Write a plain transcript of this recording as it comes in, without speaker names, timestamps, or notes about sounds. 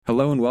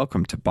Hello and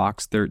welcome to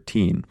Box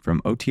 13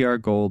 from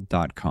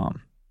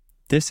OTRGold.com.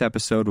 This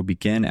episode will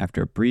begin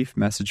after a brief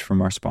message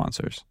from our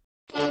sponsors.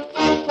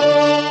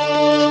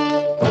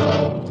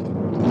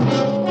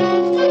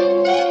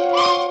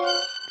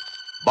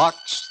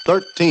 Box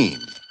 13,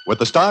 with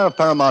the star of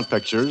Paramount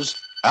Pictures,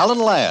 Alan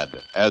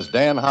Ladd as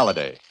Dan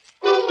Holliday.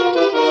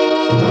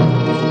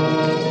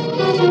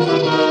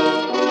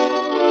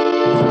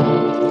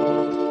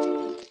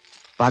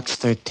 Box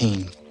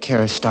 13,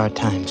 care of Star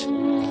Times.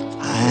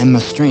 I'm a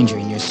stranger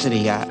in your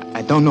city.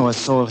 I don't know a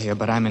soul here,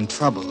 but I'm in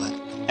trouble.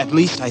 At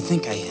least I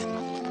think I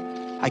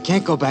am. I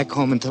can't go back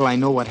home until I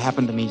know what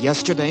happened to me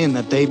yesterday and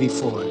the day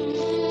before.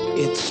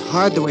 It's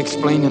hard to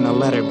explain in a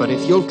letter, but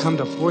if you'll come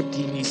to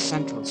 14 East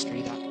Central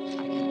Street, I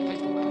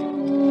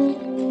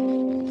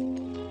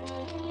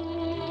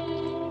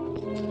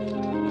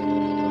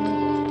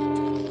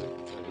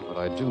But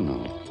I do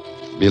know.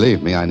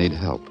 Believe me, I need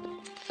help.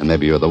 And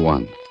maybe you're the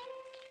one.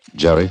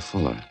 Jerry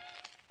Fuller.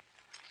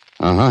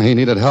 He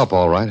needed help,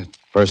 all right. At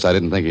first, I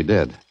didn't think he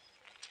did.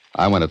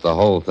 I went at the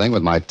whole thing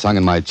with my tongue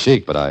in my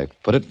cheek, but I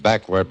put it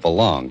back where it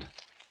belonged.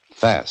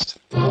 Fast.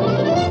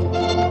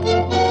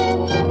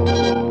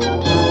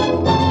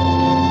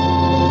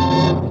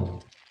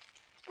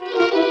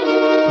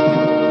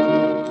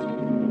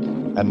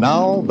 And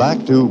now,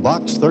 back to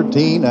Box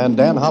 13 and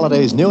Dan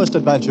Holliday's newest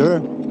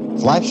adventure,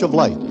 Flash of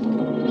Light.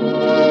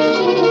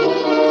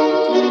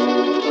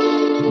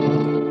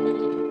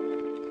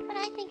 But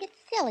I think it's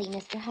silly,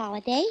 Mr.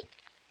 Holliday.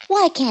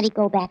 Why can't he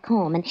go back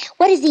home? And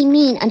what does he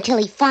mean until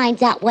he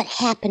finds out what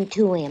happened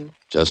to him?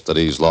 Just that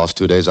he's lost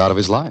 2 days out of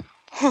his life.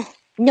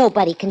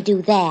 Nobody can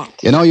do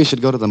that. You know, you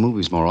should go to the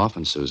movies more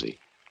often, Susie.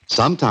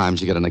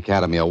 Sometimes you get an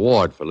Academy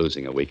Award for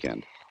losing a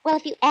weekend. Well,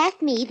 if you ask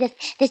me,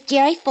 this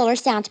Jerry Fuller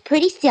sounds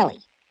pretty silly.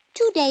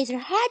 2 days are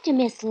hard to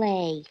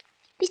mislay.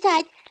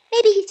 Besides,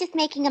 maybe he's just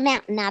making a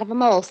mountain out of a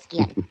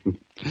moleskin.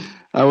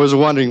 I was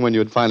wondering when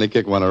you'd finally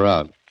kick one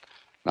around.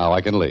 Now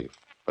I can leave.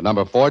 For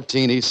number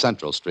 14 East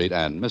Central Street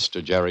and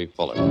Mr. Jerry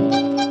Fuller.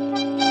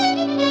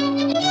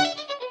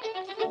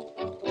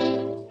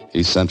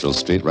 East Central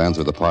Street ran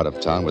through the part of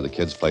town where the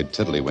kids played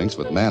tiddlywinks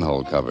with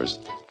manhole covers.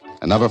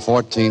 And number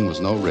 14 was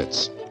no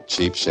Ritz,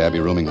 cheap,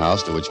 shabby rooming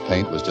house to which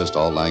paint was just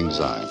all lang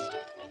syne.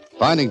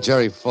 Finding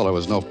Jerry Fuller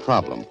was no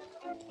problem.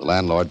 The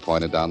landlord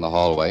pointed down the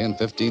hallway, and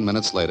 15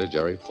 minutes later,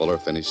 Jerry Fuller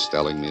finished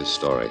telling me his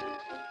story.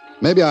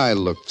 Maybe I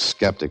looked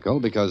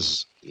skeptical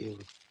because... You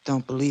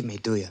don't believe me,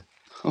 do you?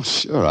 Oh,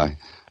 sure,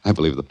 I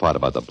believe the part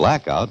about the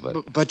blackout,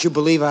 but... But you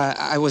believe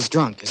I was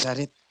drunk, is that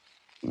it?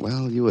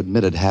 Well, you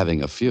admitted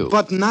having a few.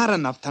 But not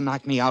enough to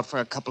knock me out for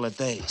a couple of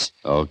days.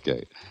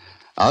 Okay.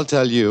 I'll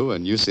tell you,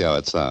 and you see how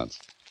it sounds.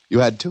 You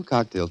had 2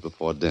 cocktails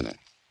before dinner.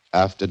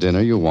 After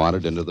dinner, you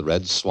wandered into the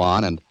Red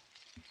Swan and...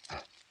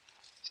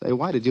 Say,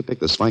 why did you pick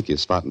the swankiest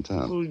spot in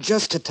town? Well,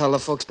 just to tell the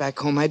folks back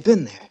home I'd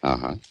been there.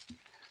 Uh-huh.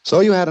 So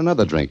you had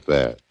another drink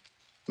there.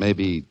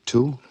 Maybe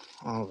 2?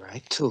 All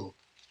right, 2.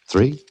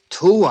 3?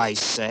 2, I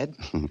said.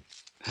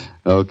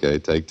 Okay,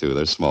 take 2.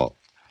 They're small.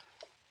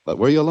 But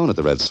were you alone at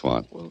the Red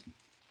Swan? Well,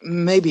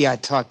 maybe I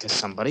talked to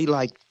somebody,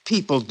 like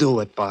people do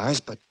at bars,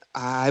 but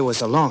I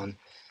was alone.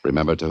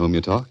 Remember to whom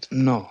you talked?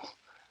 No.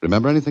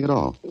 Remember anything at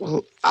all?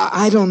 Well,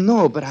 I don't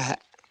know, but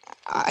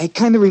I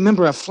kind of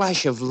remember a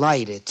flash of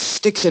light. It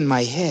sticks in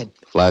my head.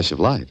 Flash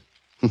of light.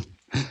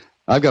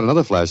 I've got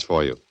another flash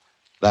for you.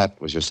 That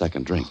was your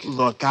second drink.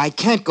 Look, I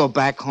can't go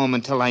back home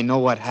until I know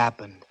what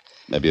happened.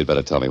 Maybe you'd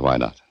better tell me why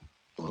not.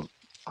 Well,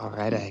 all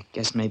right, I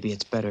guess maybe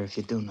it's better if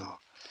you do know.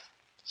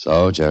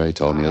 So Jerry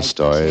told me a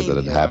story that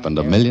had happened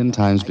a million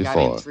times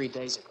before. 3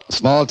 days ago. A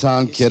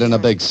small-town kid in a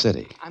big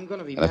city. I'm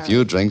gonna be And a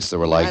few drinks that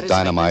were like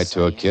dynamite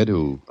to a kid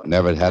who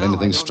never had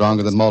anything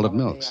stronger than malted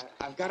milks.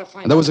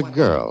 And there was a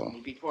girl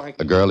he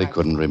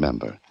couldn't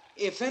remember.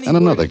 And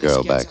another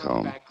girl back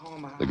home,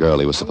 the girl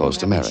he was supposed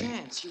to marry.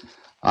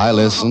 I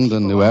listened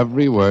and knew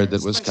every word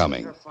that was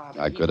coming.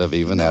 I could have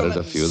even added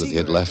a few that he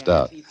had left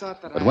out.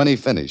 But when he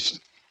finished...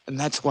 And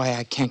that's why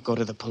I can't go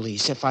to the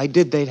police. If I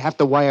did, they'd have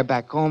to wire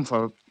back home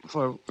for...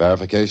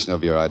 Verification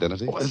of your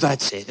identity? Well,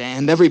 that's it.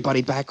 And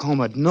everybody back home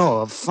would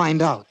know,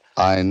 find out.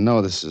 I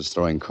know this is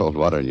throwing cold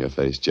water in your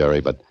face, Jerry,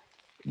 but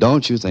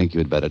don't you think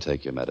you'd better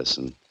take your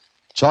medicine?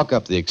 Chalk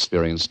up the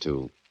experience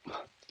to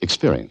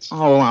experience.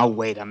 Oh, now,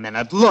 wait a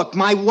minute. Look,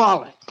 my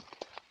wallet.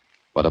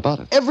 What about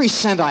it? Every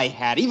cent I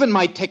had, even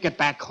my ticket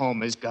back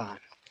home, is gone.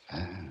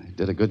 You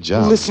did a good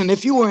job. Listen,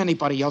 if you or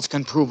anybody else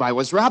can prove I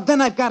was robbed,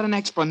 then I've got an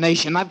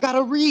explanation. I've got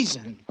a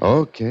reason.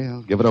 Okay,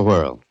 I'll give it a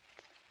whirl.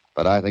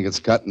 But I think it's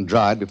cut and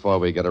dried before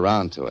we get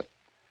around to it.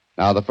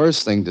 Now, the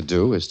first thing to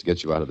do is to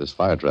get you out of this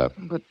fire trap.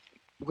 But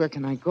where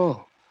can I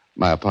go?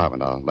 My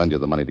apartment. I'll lend you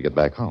the money to get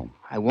back home.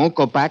 I won't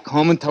go back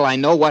home until I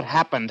know what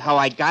happened, how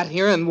I got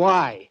here, and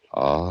why.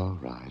 All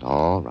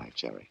right,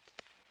 Jerry.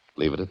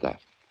 Leave it at that.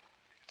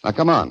 Now,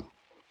 come on.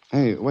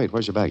 Hey, wait,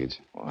 where's your baggage?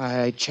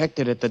 I checked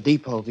it at the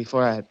depot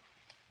before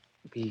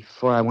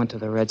I went to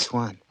the Red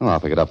Swan. Oh, I'll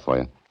pick it up for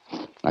you.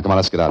 Now, come on,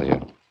 let's get out of here.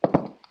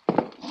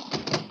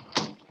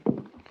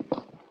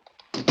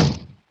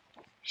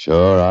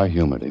 Sure, I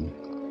humored him.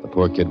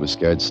 poor kid was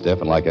scared stiff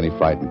and like any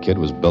frightened kid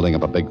was building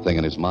up a big thing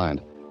in his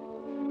mind.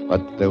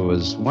 But there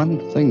was one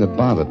thing that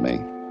bothered me.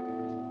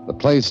 The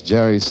place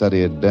Jerry said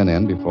he had been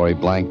in before he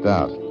blanked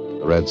out,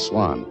 the Red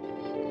Swan.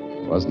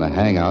 It wasn't a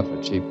hangout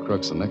for cheap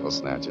crooks and nickel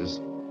snatchers.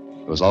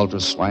 It was ultra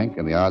swank,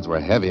 and the odds were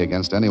heavy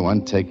against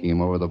anyone taking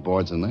him over the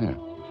boards in there.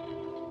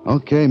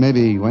 Okay,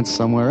 maybe he went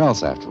somewhere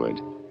else afterward.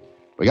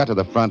 We got to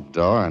the front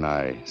door, and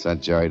I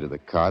sent Jerry to the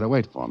car to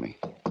wait for me.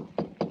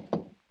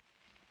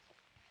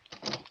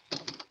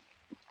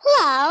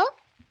 Hello.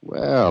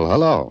 Well,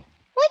 hello.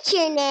 What's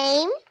your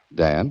name?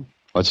 Dan,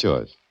 what's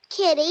yours?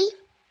 Kitty.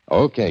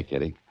 Okay,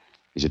 Kitty.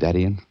 Is your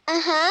daddy in?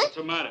 Uh-huh. What's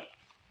the matter?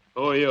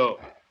 Who are you?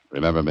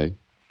 Remember me?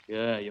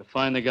 Yeah, you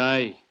find the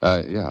guy?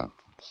 Yeah.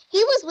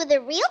 He was with a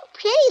real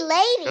pretty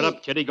lady. Shut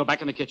up, Kitty. Go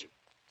back in the kitchen.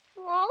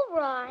 All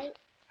right.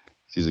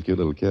 She's a cute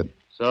little kid.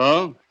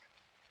 So?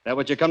 That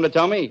what you come to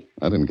tell me?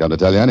 I didn't come to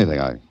tell you anything.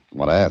 I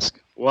want to ask.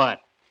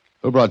 What?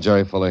 Who brought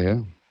Jerry Fuller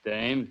here?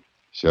 Dame?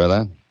 Sure of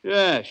that?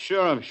 Yeah,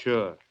 sure, I'm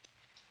sure.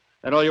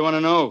 That all you want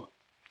to know?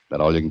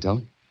 That all you can tell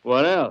me?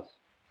 What else?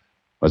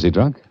 Was he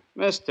drunk?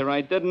 Mister,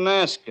 I didn't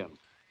ask him.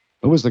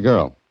 Who was the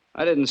girl?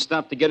 I didn't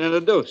stop to get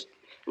introduced.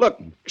 Look,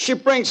 she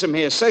brings him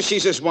here, says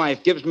she's his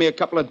wife, gives me a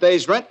couple of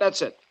days' rent,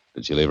 that's it.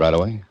 Did she leave right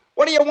away?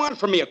 What do you want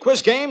from me, a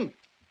quiz game?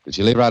 Did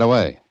she leave right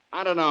away?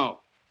 I don't know.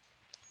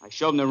 I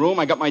showed him the room,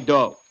 I got my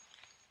dough.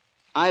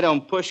 I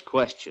don't push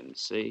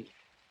questions, see?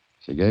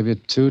 She gave you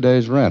 2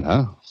 days' rent,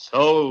 huh?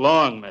 So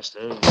long,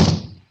 mister.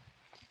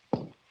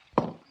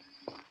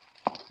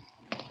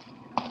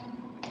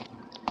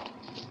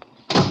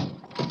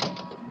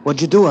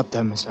 What'd you do up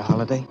there, Mr.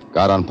 Holliday?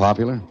 Got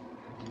unpopular?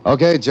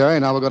 Okay, Jerry,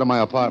 now we'll go to my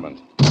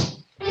apartment.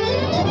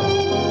 Feeling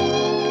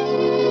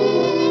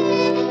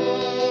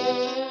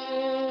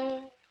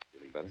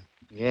better?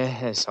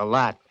 Yes, a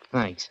lot.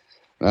 Thanks.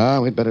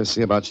 We'd better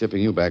see about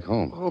shipping you back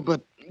home. Oh,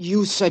 but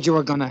you said you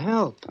were going to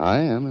help. I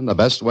am, and the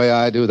best way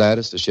I do that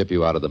is to ship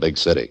you out of the big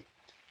city.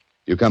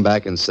 You come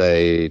back in,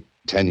 say,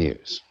 10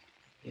 years.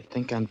 You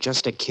think I'm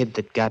just a kid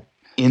that got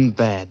in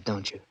bad,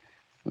 don't you?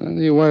 Well,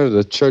 you were at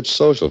a church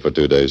social for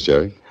 2 days,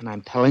 Jerry. And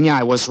I'm telling you,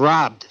 I was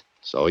robbed.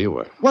 So you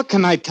were. What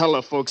can I tell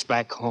the folks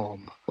back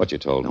home? What you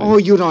told me. Oh,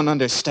 you don't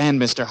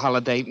understand, Mr.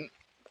 Holliday.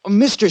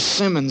 Mr.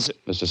 Simmons,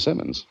 Mr.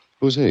 Simmons.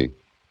 Who's he?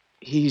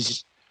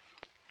 he's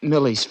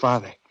Millie's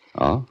father.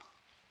 Oh?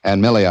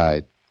 And Millie,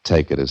 I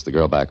take it, is the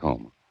girl back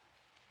home.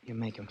 You're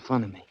making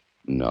fun of me.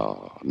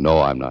 No,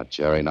 I'm not,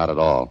 Jerry, not at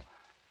all.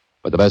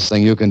 But the best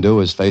thing you can do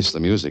is face the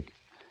music.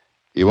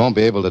 You won't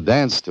be able to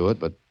dance to it,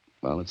 but,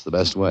 well, it's the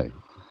best way.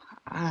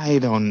 I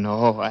don't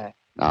know.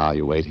 Now,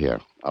 you wait here.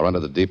 I'll run to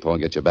the depot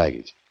and get your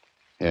baggage.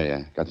 Here,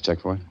 yeah. Got the check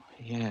for it?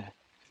 Yeah,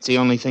 it's the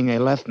only thing they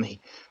left me.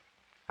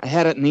 I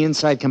had it in the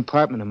inside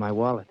compartment of my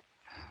wallet.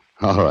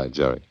 All right,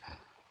 Jerry.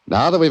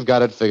 Now that we've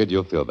got it figured,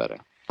 you'll feel better.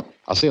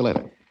 I'll see you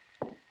later.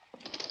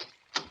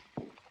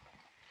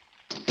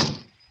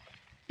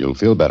 You'll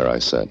feel better, I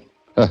said.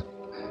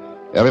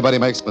 Everybody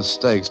makes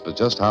mistakes, but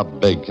just how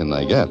big can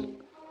they get?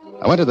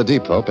 I went to the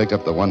depot, picked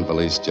up the one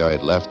valise Jerry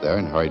had left there,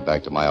 and hurried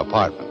back to my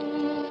apartment.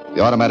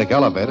 The automatic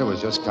elevator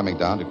was just coming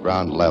down to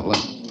ground level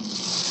and...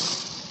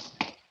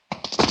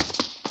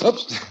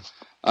 Oops.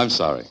 I'm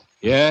sorry.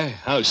 Yeah?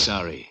 How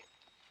sorry?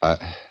 I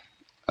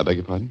beg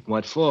your pardon?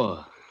 What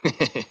for?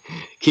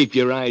 Keep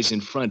your eyes in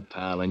front,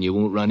 pal, and you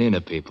won't run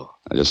into people.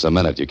 Just a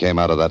minute. You came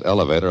out of that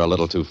elevator a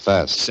little too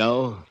fast.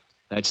 So?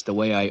 That's the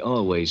way I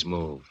always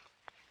move.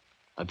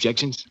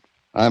 Objections?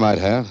 I might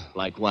have.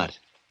 Like what?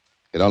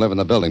 You don't live in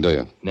the building, do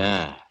you?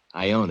 Nah,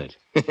 I own it.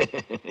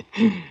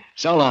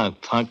 So long,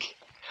 punk.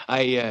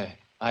 I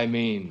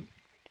mean,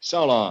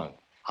 so long,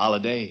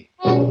 Holiday.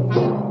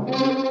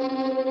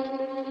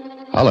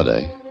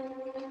 Holiday.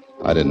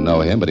 I didn't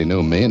know him, but he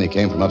knew me, and he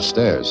came from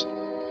upstairs.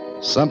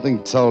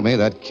 Something told me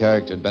that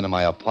character had been in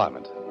my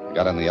apartment. I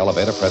got in the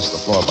elevator, pressed the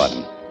floor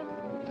button.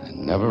 I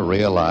never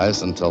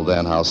realized until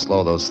then how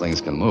slow those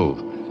things can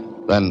move.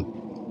 Then...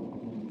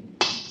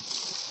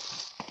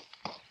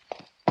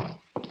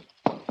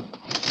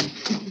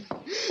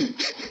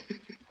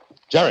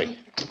 Jerry!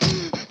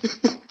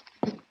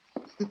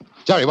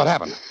 Jerry, what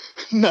happened?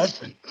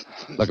 Nothing.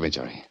 Look at me,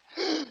 Jerry.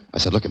 I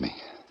said, look at me.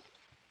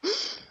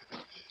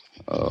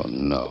 Oh,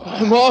 no.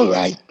 I'm all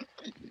right.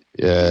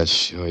 Yeah,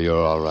 sure,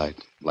 you're all right.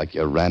 Like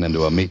you ran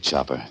into a meat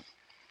chopper.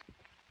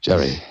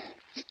 Jerry,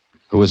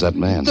 who was that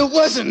man? There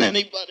wasn't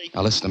anybody.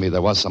 Now, listen to me.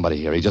 There was somebody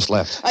here. He just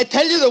left. I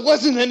tell you, there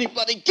wasn't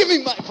anybody. Give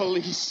me my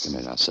police. Come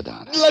here now. Sit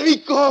down. Let me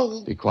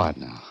go. Be quiet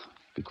now.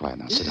 Be quiet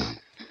now. Sit down.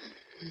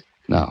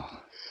 Now,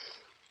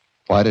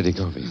 why did he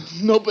go for you?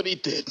 Nobody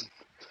did.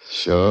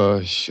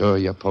 Sure.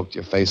 You poked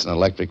your face in an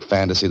electric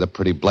fan to see the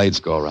pretty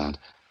blades go around.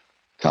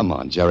 Come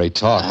on, Jerry,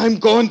 talk. I'm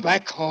going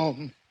back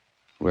home.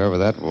 Whoever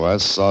that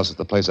was saw us at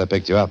the place I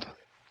picked you up.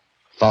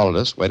 Followed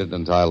us, waited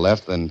until I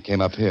left, then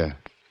came up here.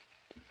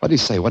 What'd he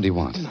say? What'd he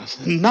want?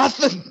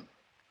 Nothing.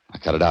 I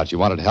cut it out. You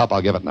wanted help,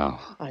 I'll give it now.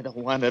 I don't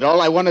want it.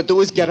 All I want to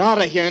do is get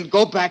out of here and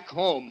go back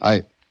home.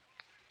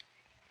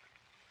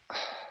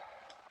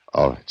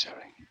 All right, Jerry.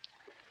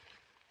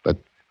 But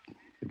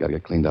you gotta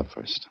get cleaned up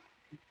first.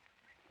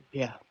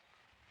 Yeah.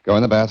 Go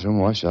in the bathroom,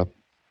 wash up.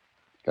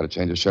 Got to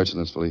change your shirts in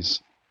this valise.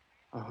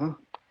 Uh-huh.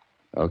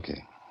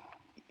 Okay.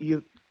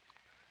 You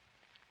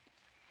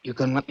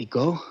gonna let me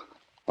go?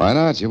 Why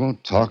not? You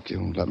won't talk. You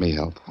won't let me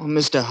help. Oh,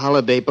 Mr.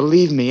 Holliday,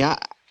 believe me, Are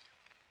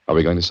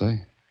we going to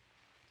say?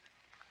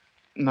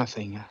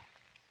 Nothing.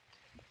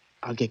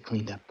 I'll get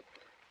cleaned up.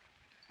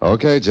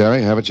 Okay,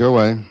 Jerry, have it your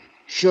way.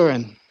 Sure,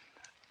 and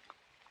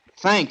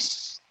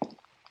thanks.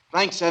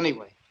 Thanks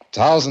anyway.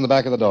 Towels in the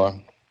back of the door.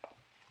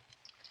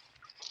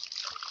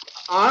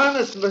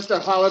 Honest,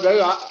 Mr.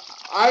 Holliday,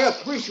 I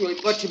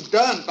appreciate what you've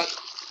done, but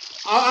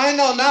I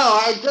know now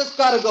I just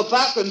got to go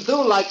back and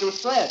do like you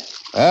said.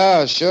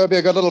 Yeah, sure be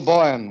a good little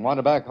boy and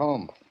wander back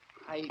home.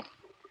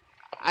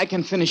 I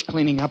can finish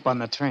cleaning up on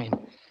the train.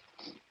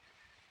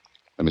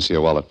 Let me see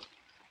your wallet.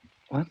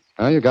 What?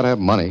 You got to have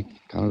money.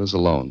 Count it as a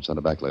loan. Send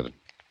it back later.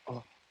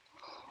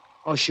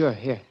 Oh, sure,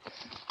 here.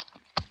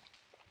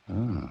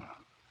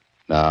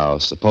 Now,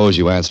 suppose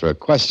you answer a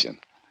question.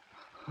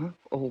 Huh?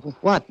 Oh,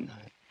 what?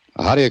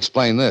 How do you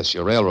explain this?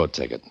 Your railroad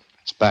ticket.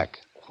 It's back.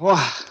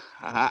 Oh,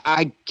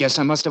 I guess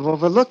I must have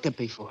overlooked it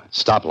before.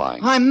 Stop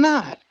lying. I'm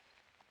not.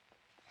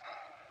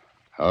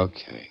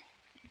 Okay.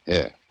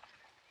 Here.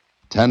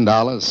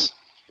 $10,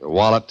 your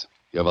wallet,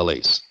 your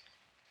valise.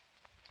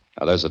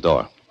 Now, there's the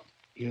door.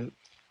 You're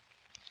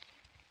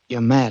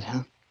mad,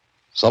 huh?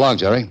 So long,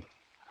 Jerry.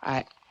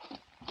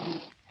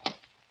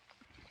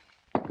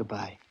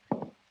 Goodbye.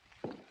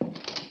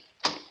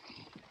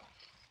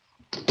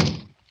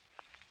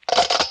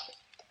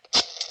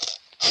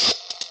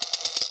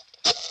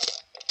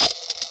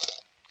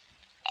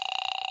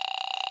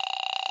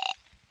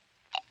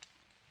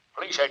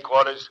 Police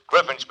headquarters.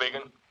 Griffin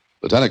speaking.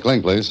 Lieutenant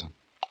Kling, please.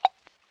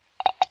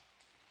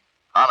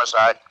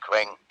 Homicide,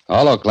 Kling.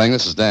 Hello, Kling.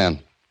 This is Dan.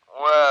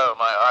 Well,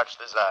 my heart's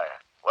desire.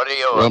 What are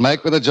you... We'll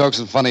make with the jokes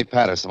and funny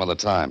patter some other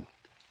time.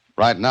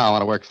 Right now, I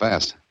want to work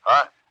fast.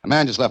 Huh? A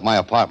man just left my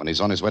apartment.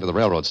 He's on his way to the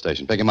railroad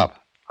station. Pick him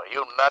up. Are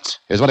you nuts?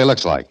 Here's what he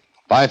looks like.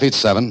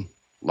 5'7",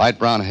 light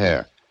brown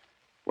hair.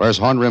 Wears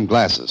horn-rimmed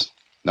glasses.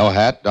 No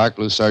hat, dark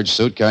blue serge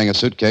suit, carrying a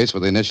suitcase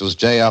with the initials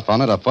JF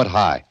on it, a foot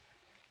high.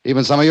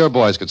 Even some of your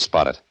boys could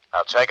spot it.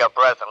 Now take a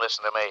breath and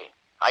listen to me.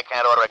 I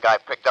can't order a guy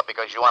picked up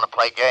because you want to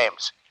play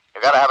games.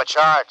 You gotta have a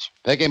charge.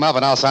 Pick him up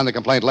and I'll sign the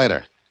complaint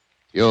later.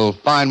 You'll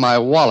find my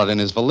wallet in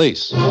his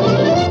valise.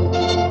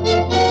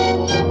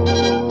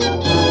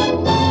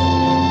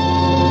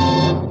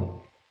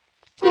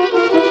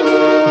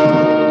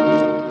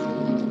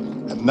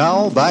 And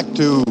now back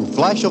to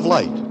Flash of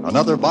Light,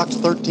 another Box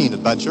 13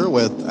 adventure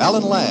with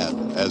Alan Ladd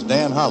as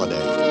Dan Holliday.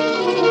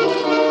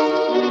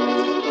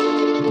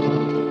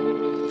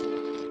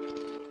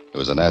 It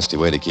was a nasty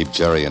way to keep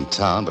Jerry in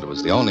town, but it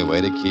was the only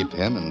way to keep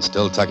him and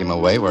still tuck him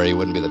away where he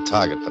wouldn't be the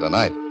target for the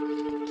night.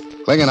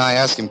 Kling and I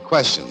asked him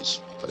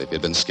questions, but if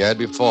he'd been scared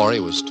before, he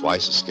was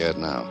twice as scared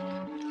now.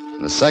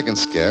 And the second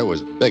scare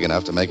was big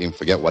enough to make him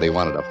forget what he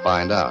wanted to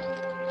find out.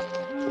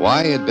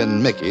 Why he had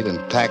been Mickeyed and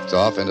packed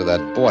off into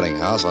that boarding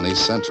house on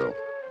East Central.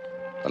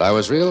 But I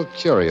was real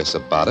curious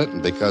about it,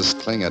 and because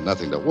Kling had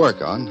nothing to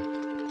work on,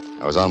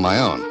 I was on my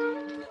own.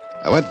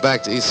 I went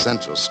back to East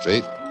Central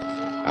Street.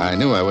 I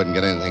knew I wouldn't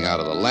get anything out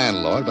of the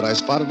landlord, but I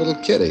spotted little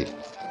Kitty.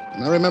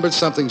 And I remembered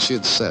something she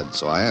had said,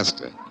 so I asked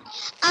her.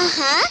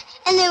 Uh-huh.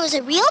 And there was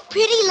a real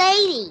pretty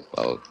lady.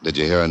 Well, did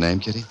you hear her name,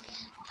 Kitty?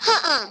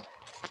 Uh-uh.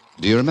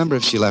 Do you remember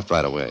if she left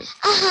right away?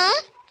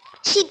 Uh-huh.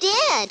 She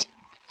did.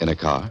 In a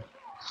car?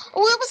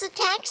 Oh, it was a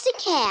taxi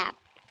cab.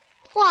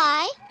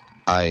 Why?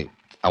 I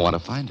want to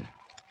find her.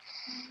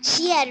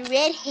 She had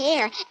red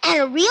hair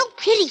and a real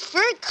pretty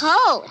fur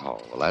coat.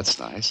 Oh, well, that's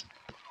nice.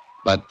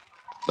 But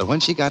when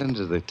she got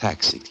into the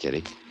taxi,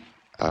 Kitty,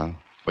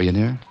 were you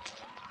near her?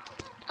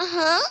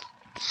 Uh-huh.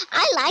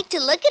 I like to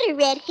look at her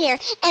red hair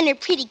and her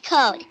pretty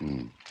coat.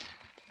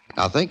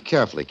 Now, think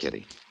carefully,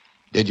 Kitty.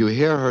 Did you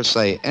hear her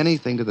say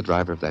anything to the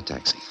driver of that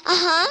taxi?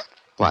 Uh-huh.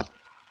 What?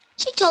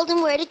 She told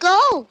him where to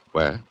go.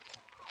 Where?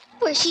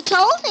 Where she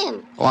told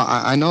him. Oh,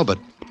 I know, but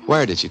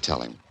where did she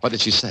tell him? What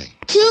did she say?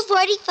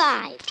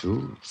 245.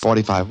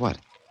 245 what?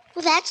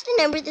 Well, that's the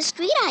number of the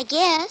street, I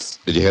guess.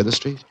 Did you hear the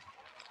street?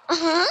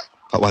 Uh-huh.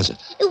 What was it?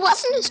 It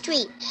wasn't a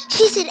street.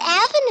 She said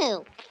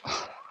avenue.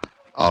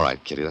 All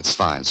right, Kitty, that's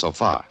fine so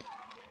far.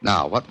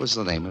 Now, what was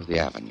the name of the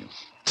avenue?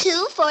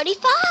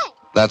 245.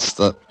 That's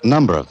the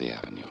number of the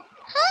avenue.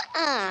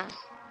 Uh-uh.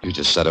 You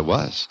just said it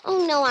was.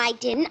 Oh, no, I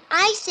didn't.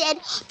 I said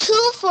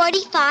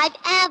 245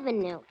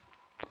 Avenue.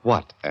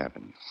 What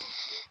avenue?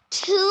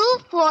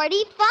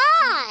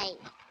 245.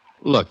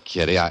 Look,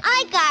 Kitty, I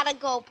gotta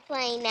go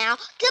play now.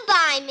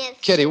 Goodbye, miss.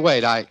 Kitty,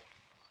 wait,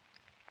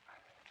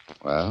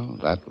 Well,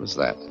 that was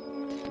that.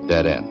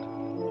 Dead end.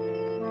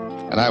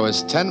 And I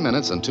was 10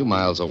 minutes and 2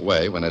 miles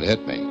away when it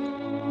hit me.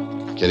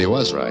 Kitty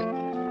was right.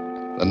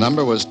 The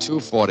number was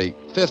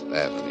 245th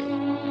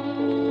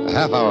Avenue. A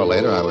half hour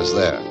later, I was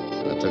there.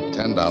 And it took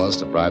 $10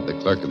 to bribe the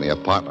clerk in the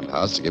apartment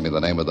house to give me the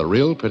name of the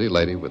real pretty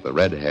lady with the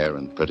red hair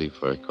and pretty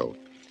fur coat.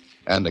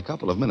 And a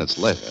couple of minutes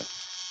later...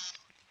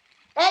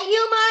 That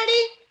you,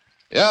 Marty?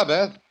 Yeah,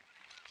 Beth?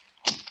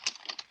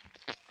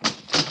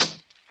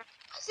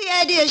 the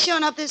idea of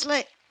showing up this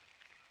late?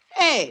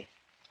 Hey,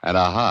 And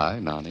a hi,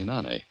 nani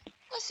nani.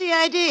 what's the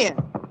idea?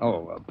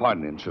 Oh,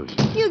 pardon the intrusion.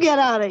 You get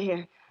out of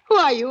here. Who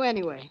are you,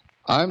 anyway?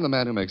 I'm the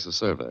man who makes the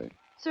survey.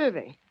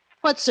 Survey?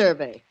 What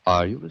survey?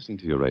 Are you listening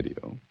to your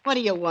radio? What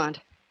do you want?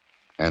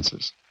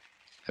 Answers.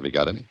 Have you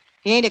got any?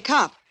 He ain't a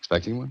cop.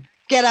 Expecting one?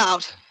 Get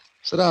out.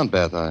 Sit down,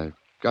 Beth. I've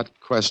got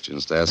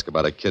questions to ask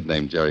about a kid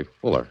named Jerry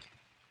Fuller.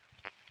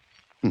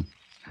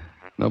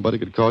 Nobody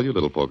could call you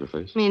Little Poker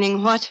Face.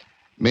 Meaning what?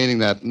 Meaning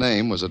that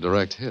name was a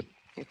direct hit.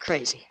 You're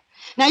crazy.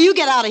 Now you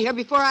get out of here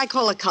before I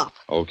call a cop.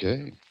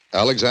 Okay.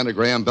 Alexander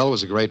Graham Bell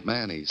was a great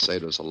man. He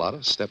saved us a lot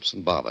of steps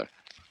and bother.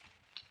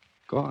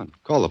 Go on.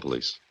 Call the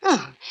police.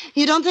 Oh,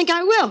 you don't think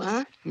I will,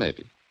 huh?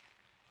 Maybe.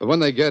 But when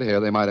they get here,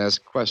 they might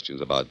ask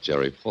questions about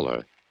Jerry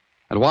Fuller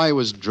and why he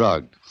was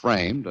drugged,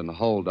 framed, and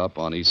holed up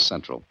on East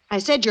Central. I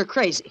said you're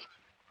crazy.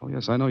 Oh,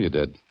 yes, I know you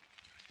did.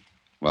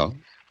 Well?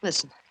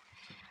 Listen,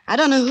 I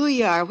don't know who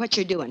you are or what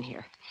you're doing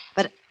here,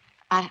 but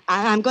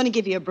I'm going to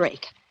give you a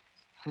break.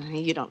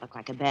 You don't look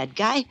like a bad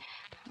guy.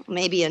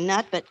 Maybe a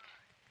nut, but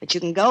you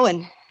can go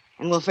and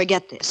we'll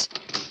forget this.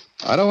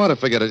 I don't want to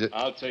forget it.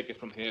 I'll take it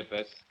from here,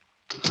 Beth.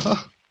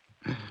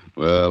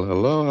 Well,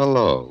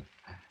 hello.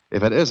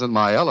 If it isn't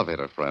my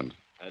elevator friend.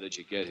 How did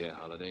you get here,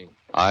 Holiday?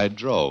 I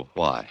drove.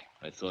 Why?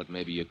 I thought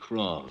maybe you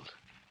crawled,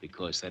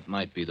 because that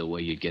might be the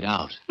way you get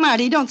out.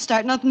 Marty, don't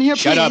start nothing here,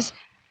 Shut please. up.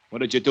 What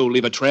did you do,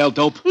 leave a trail,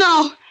 dope?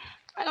 No.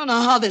 I don't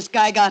know how this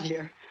guy got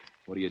here.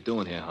 What are you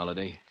doing here,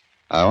 Holiday?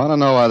 I want to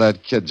know why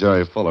that kid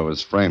Jerry Fuller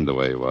was framed the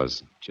way he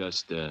was.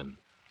 Just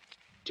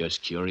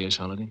curious,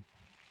 Holiday?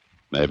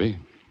 Maybe.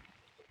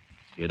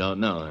 You don't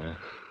know,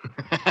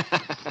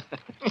 huh?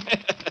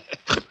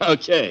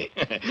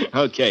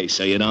 Okay,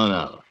 so you don't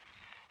know.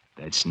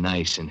 That's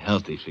nice and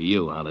healthy for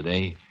you,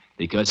 Holiday.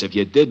 Because if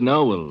you did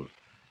know,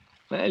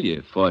 well,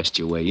 you forced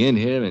your way in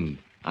here, and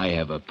I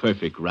have a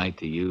perfect right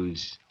to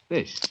use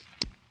this.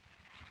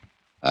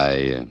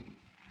 I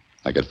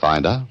could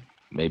find out.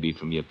 Maybe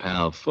from your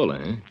pal Fuller,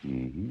 huh?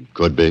 Mm-hmm.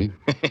 Could be.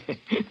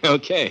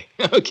 Okay,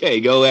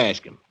 go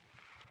ask him.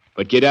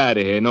 But get out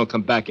of here and don't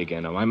come back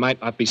again, or I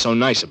might not be so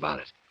nice about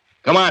it.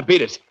 Come on,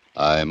 beat it.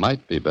 I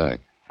might be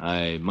back.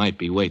 I might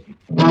be waiting.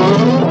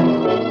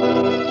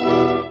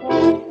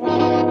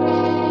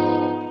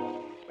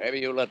 Maybe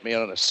you let me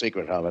in on a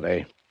secret,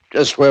 Holiday.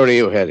 Just where are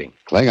you heading?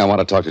 Kling, I want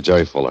to talk to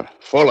Jerry Fuller.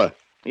 Fuller?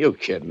 You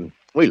kidding?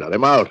 We let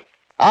him out.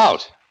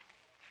 Out?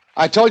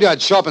 I told you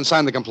I'd show up and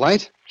sign the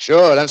complaint.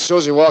 Sure, then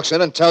Susie walks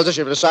in and tells us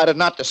you've decided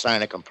not to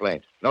sign a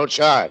complaint. No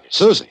charge.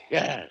 Susie?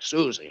 Yeah,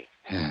 Susie.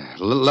 Yeah,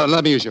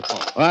 let me use your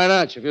phone. Why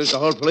not? You've used the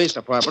whole police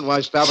department.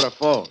 Why stop at a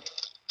phone?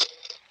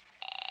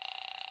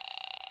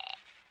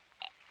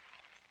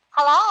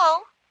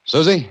 Hello?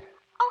 Susie?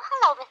 Oh,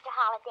 hello, Mr.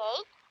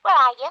 Holliday. Where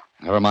are you?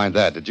 Never mind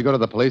that. Did you go to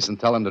the police and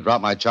tell them to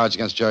drop my charge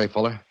against Jerry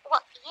Fuller?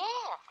 Well,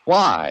 yes,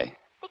 Why?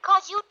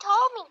 because you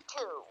told me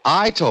to.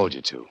 I told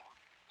you to.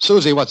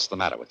 Susie, what's the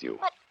matter with you?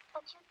 But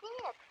you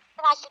did.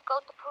 That I should go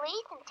to the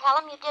police and tell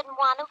them you didn't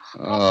want to.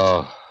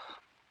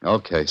 Oh,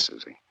 okay,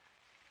 Susie.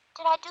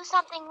 Did I do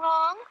something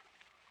wrong?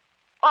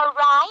 Or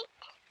right?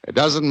 It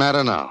doesn't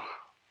matter now.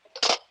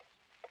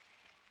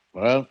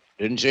 Well,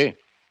 didn't she?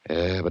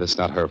 Yeah, but it's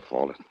not her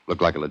fault. It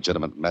looked like a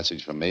legitimate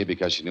message from me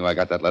because she knew I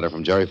got that letter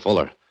from Jerry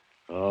Fuller.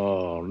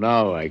 Oh,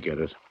 now I get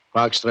it.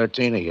 Box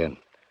 13 again.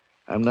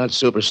 I'm not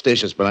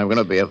superstitious, but I'm going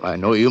to be if I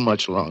know you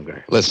much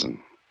longer. Listen,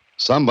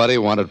 somebody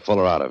wanted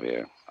Fuller out of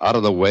here. Out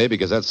of the way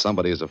because that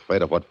somebody is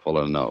afraid of what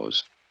Fuller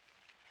knows.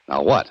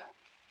 Now what?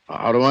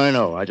 How do I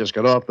know? I just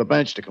got off the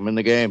bench to come in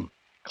the game.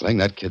 Kling,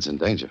 that kid's in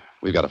danger.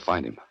 We've got to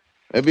find him.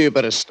 Maybe you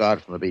better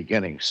start from the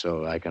beginning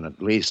so I can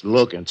at least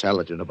look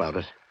intelligent about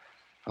it.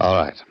 All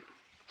right.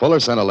 Fuller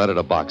sent a letter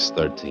to Box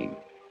 13.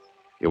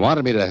 He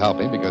wanted me to help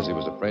him because he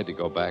was afraid to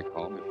go back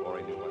home before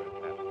he knew what had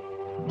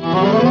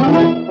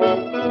happened.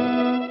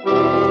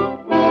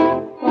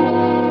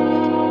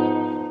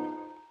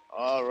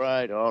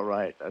 All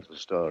right. That's the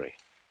story.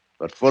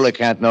 But Fuller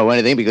can't know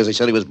anything because he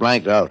said he was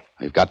blanked out.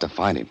 We've got to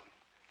find him.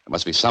 There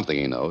must be something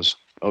he knows.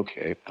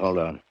 Okay, hold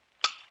on.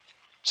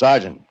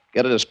 Sergeant,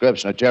 get a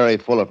description of Jerry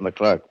Fuller from the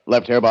clerk.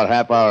 Left here about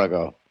half hour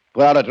ago.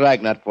 Put out a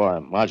dragnet for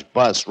him. Watch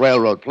bus,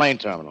 railroad, plane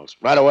terminals.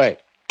 Right away.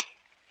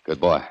 Good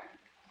boy.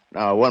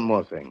 Now, one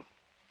more thing.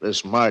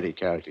 This Marty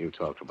character you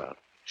talked about.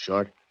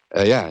 Short?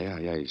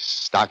 Yeah. He's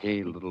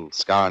stocky, little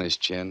scar on his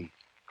chin.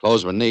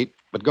 Clothes were neat,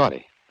 but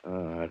gaudy.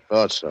 I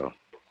thought so.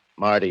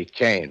 Marty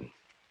Kane.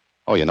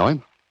 Oh, you know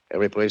him?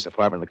 Every police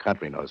department in the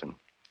country knows him.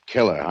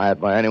 Killer, hired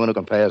by anyone who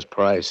can pay his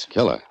price.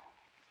 Killer?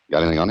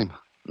 Got anything on him?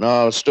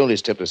 No,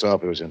 Stooley's tipped us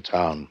off he was in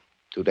town.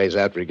 2 days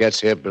after he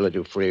gets here, Billy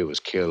Dufresne was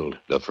killed.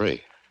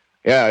 Dufresne?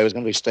 Yeah, he was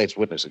going to be state's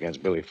witness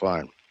against Billy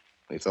Farn.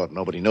 We thought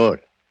nobody knew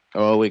it.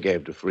 Oh, we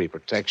gave Dufresne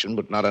protection,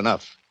 but not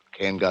enough.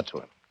 Kane got to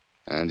him.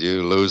 And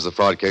you lose the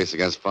fraud case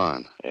against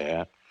Farn.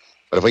 Yeah.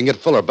 But if we can get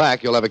Fuller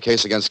back, you'll have a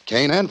case against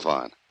Kane and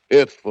Farn.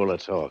 If Fuller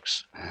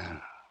talks.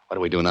 What do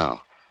we do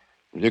now?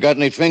 If you got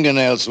any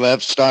fingernails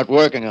left, start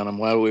working on them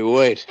while we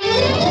wait.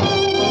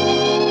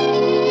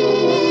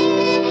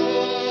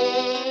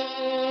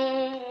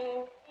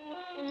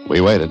 We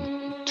waited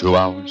 2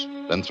 hours,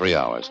 then 3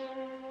 hours.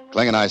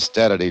 Kling and I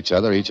stared at each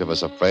other, each of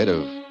us afraid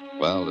of,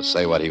 well, to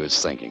say what he was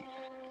thinking.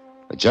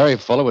 That Jerry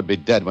Fuller would be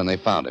dead when they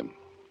found him.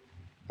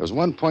 There was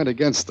one point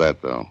against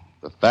that, though.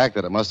 The fact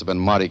that it must have been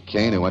Marty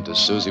Kane who went to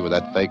Susie with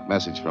that fake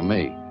message from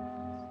me.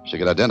 She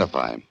could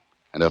identify him.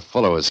 And if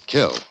Fuller was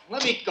killed...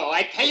 Let me go.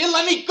 I tell you,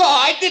 let me go.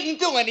 I didn't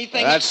do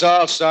anything. That's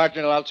all,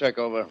 Sergeant. I'll check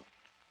over.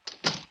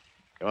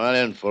 Come on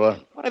in, Fuller.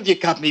 What have you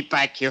got me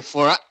back here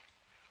for?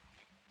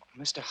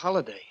 Mr.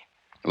 Holliday.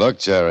 Look,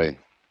 Jerry,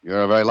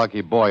 you're a very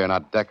lucky boy you're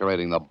not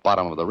decorating the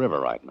bottom of the river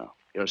right now.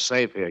 You're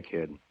safe here,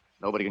 kid.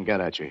 Nobody can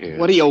get at you here.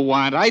 What do you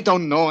want? I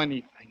don't know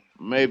anything.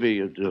 Maybe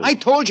you do. I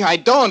told you I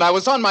don't. I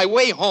was on my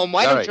way home.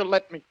 Why Jerry. don't you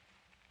let me...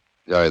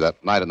 Jerry,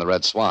 that night in the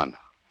Red Swan,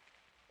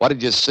 what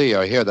did you see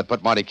or hear that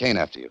put Marty Kane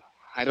after you?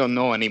 I don't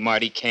know any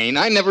Marty Kane.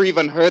 I never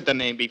even heard the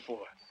name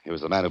before. He was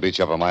the man who beat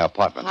you up in my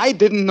apartment. I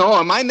didn't know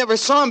him. I never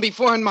saw him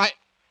before in my...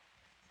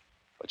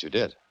 But you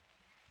did.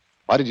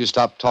 Why did you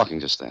stop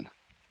talking just then?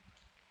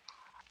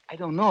 I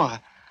don't know.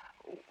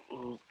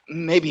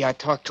 Maybe I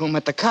talked to him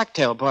at the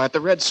cocktail bar at the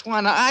Red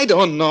Swan. I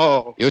don't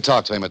know. You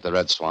talked to him at the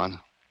Red Swan.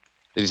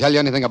 Did he tell you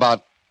anything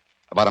about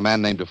a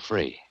man named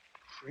Dupree?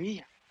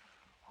 Free?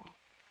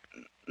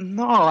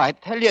 No, I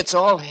tell you, it's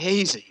all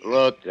hazy.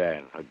 Look,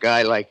 Dan, a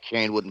guy like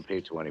Kane wouldn't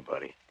pay to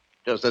anybody.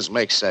 Just doesn't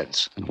make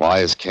sense. And why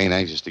is Kane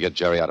anxious to get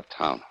Jerry out of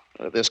town?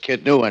 If this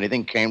kid knew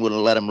anything, Kane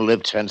wouldn't let him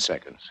live 10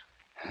 seconds.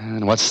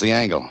 And what's the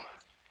angle?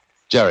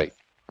 Jerry,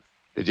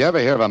 did you ever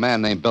hear of a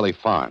man named Billy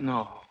Farn?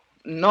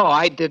 No,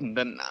 I didn't.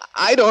 And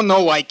I don't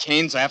know why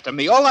Kane's after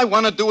me. All I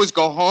want to do is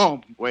go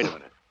home. Wait a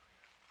minute.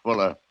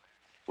 Fuller,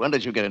 when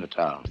did you get into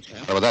town?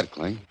 What about that,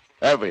 Kling?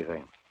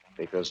 Everything.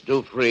 Because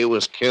Dupree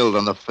was killed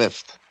on the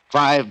 5th.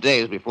 5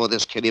 days before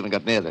this kid even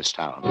got near this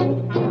town.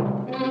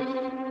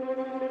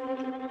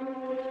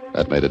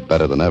 That made it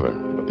better than ever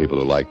for people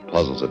who like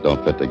puzzles that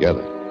don't fit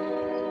together.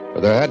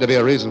 But there had to be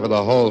a reason for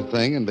the whole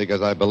thing, and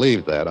because I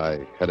believed that,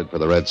 I headed for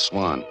the Red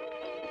Swan.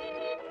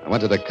 I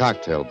went to the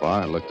cocktail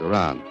bar and looked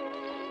around.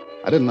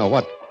 I didn't know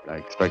what I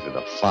expected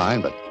to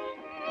find, but,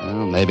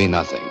 well, maybe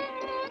nothing.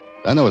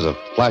 Then there was a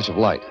flash of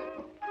light.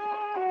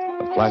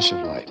 A flash of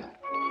light.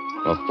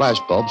 A flash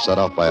bulb set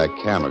off by a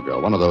camera girl,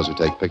 one of those who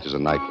take pictures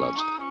in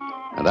nightclubs.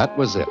 And that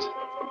was it.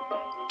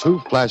 2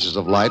 flashes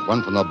of light,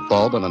 one from the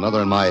bulb and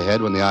another in my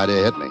head when the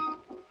idea hit me.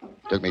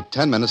 It took me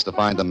 10 minutes to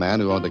find the man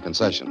who owned the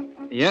concession.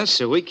 Yes,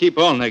 sir. We keep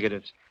all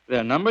negatives.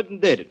 They're numbered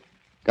and dated.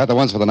 Got the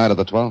ones for the night of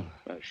the 12th?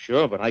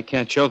 Sure, but I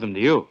can't show them to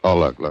you. Oh,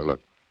 look.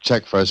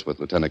 Check first with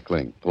Lieutenant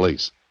Kling,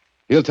 police.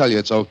 He'll tell you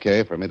it's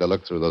okay for me to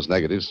look through those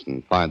negatives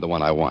and find the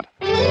one I want.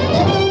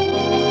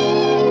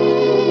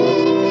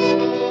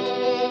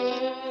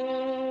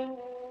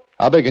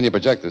 How big can you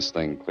project this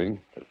thing,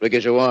 Kling? As big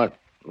as you want.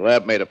 The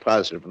lab made a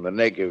positive from the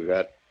neg you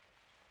got.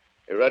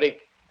 You ready?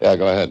 Yeah,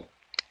 go ahead.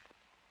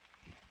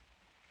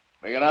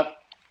 Big enough?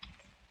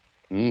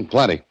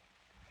 Plenty.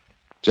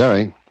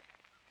 Jerry,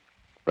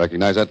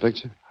 recognize that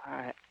picture?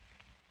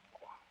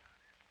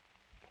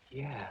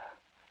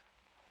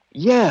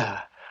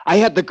 Yeah. I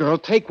had the girl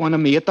take one of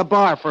me at the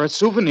bar for a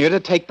souvenir to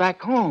take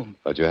back home.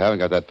 But you haven't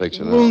got that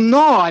picture now. Well,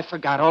 no, I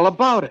forgot all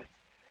about it.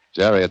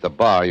 Jerry, at the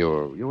bar, you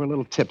were a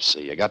little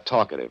tipsy. You got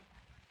talkative.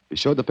 You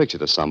showed the picture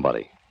to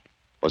somebody.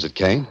 Was it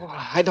Kane? Well,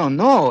 I don't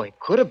know. It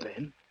could have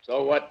been.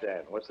 So what,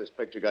 Dan? What's this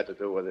picture got to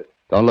do with it?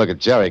 Don't look at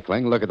Jerry,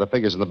 Kling. Look at the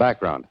figures in the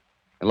background.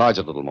 Enlarge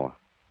it a little more.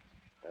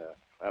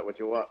 That what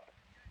you want?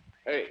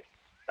 Hey,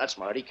 that's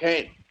Marty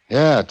Kane.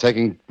 Yeah,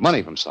 taking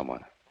money from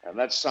someone. And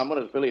that someone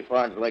is Billy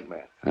Farn's leg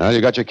man. Well,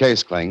 you got your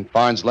case, Kling.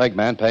 Farn's leg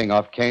man paying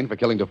off Kane for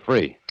killing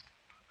Dupree.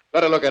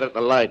 Better look at it in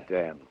the light,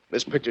 Dan.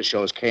 This picture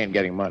shows Kane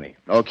getting money.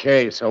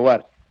 Okay, so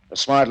what? A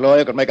smart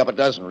lawyer could make up a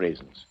dozen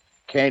reasons.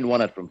 Kane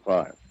won it from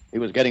Farn. He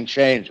was getting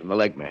change from the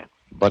leg man.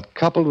 But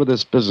coupled with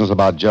this business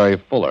about Jerry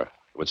Fuller,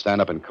 it would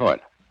stand up in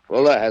court.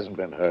 Fuller hasn't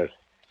been hurt.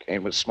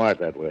 Kane was smart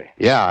that way.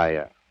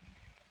 Yeah,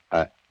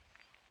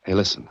 hey,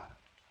 listen.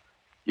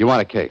 You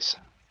want a case.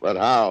 But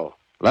how?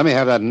 Let me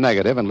have that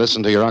negative and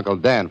listen to your Uncle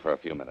Dan for a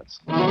few minutes.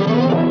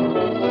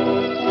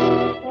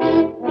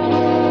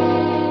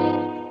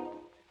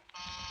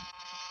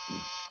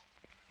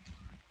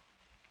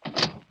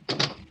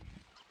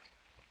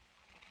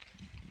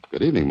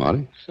 Good evening,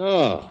 Marty.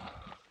 So,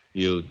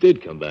 you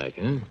did come back,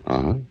 huh?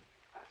 Uh-huh.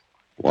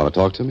 Want to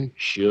talk to me?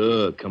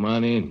 Sure, come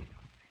on in.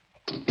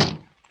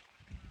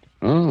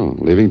 Oh,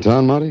 leaving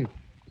town, Marty?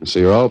 So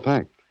you're all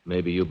packed.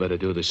 Maybe you better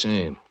do the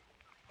same.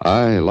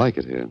 I like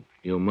it here.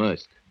 You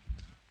must.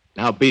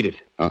 Now beat it.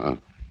 I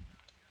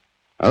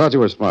thought you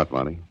were smart,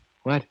 Marty.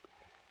 What?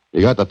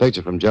 You got the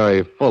picture from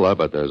Jerry Fuller,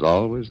 but there's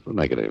always the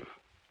negative.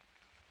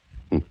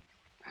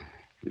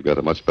 You've got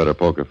a much better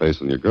poker face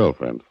than your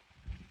girlfriend.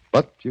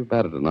 But you've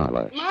batted an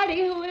eyelash.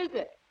 Marty, who is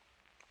it?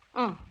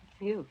 Oh,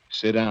 you.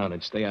 Sit down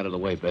and stay out of the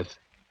way, Beth.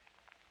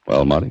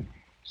 Well, Marty?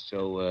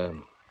 So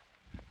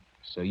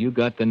you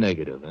got the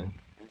negative, huh?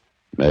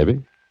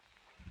 Maybe.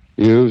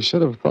 You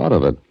should have thought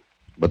of it.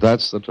 But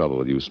that's the trouble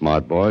with you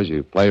smart boys.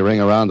 You play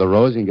ring around the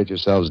rosy and get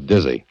yourselves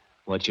dizzy.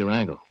 What's your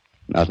angle?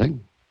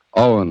 Nothing.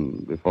 Oh,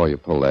 and before you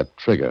pull that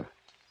trigger,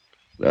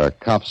 There are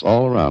cops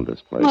all around this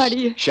place.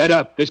 Marty. Shut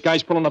up. This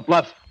guy's pulling a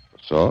bluff.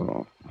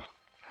 So?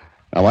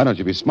 Now, why don't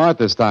you be smart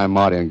this time,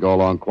 Marty, and go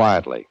along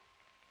quietly?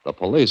 The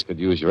police could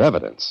use your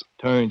evidence.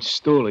 Turned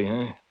stooly,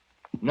 huh?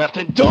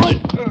 Nothing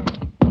doing.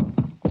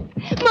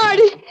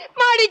 Marty!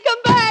 Marty,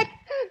 come back!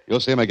 You'll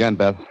see him again,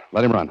 Beth.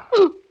 Let him run.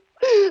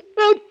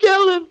 Don't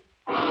kill him.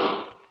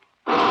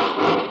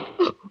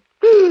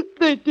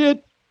 They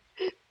did.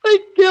 They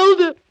killed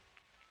him.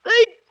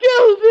 They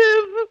killed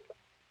him.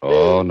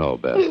 Oh, no,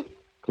 Beth.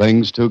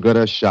 Kling's too good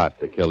a shot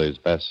to kill his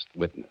best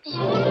witness.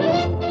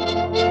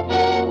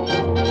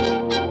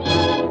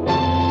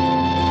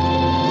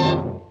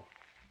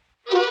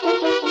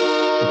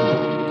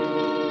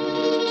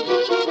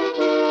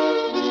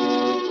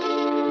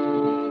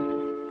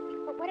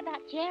 But what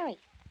about Jerry?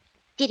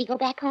 Did he go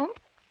back home?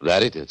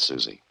 That he did,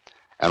 Susie.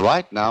 And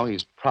right now,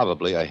 he's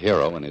probably a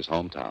hero in his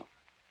hometown.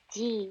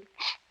 Gee.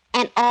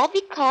 And all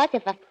because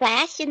of a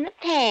flash in the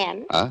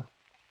pan. Huh?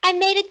 I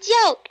made a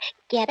joke.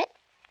 Get it?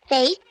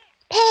 Face,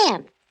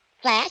 pan.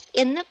 Flash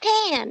in the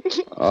pan.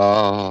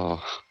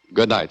 Oh,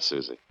 good night,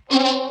 Susie.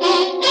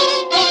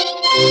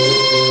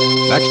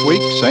 Next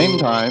week, same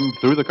time,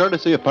 through the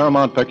courtesy of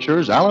Paramount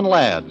Pictures, Alan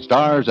Ladd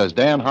stars as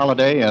Dan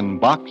Holliday in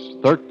Box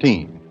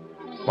 13.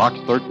 Box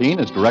 13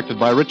 is directed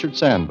by Richard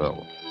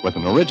Sandville, with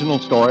an original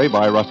story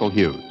by Russell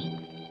Hughes.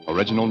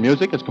 Original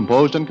music is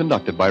composed and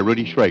conducted by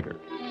Rudy Schrager.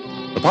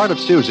 The part of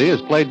Susie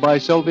is played by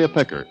Sylvia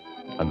Pickard,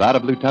 and that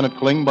of Lieutenant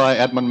Kling by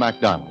Edmund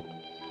MacDonald.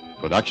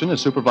 Production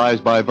is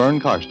supervised by Vern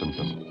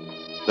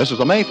Karstensen. This is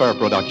a Mayfair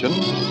production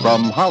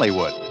from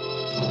Hollywood.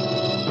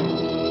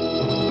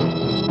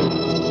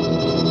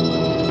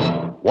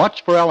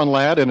 Watch for Alan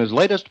Ladd in his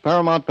latest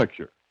Paramount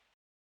picture.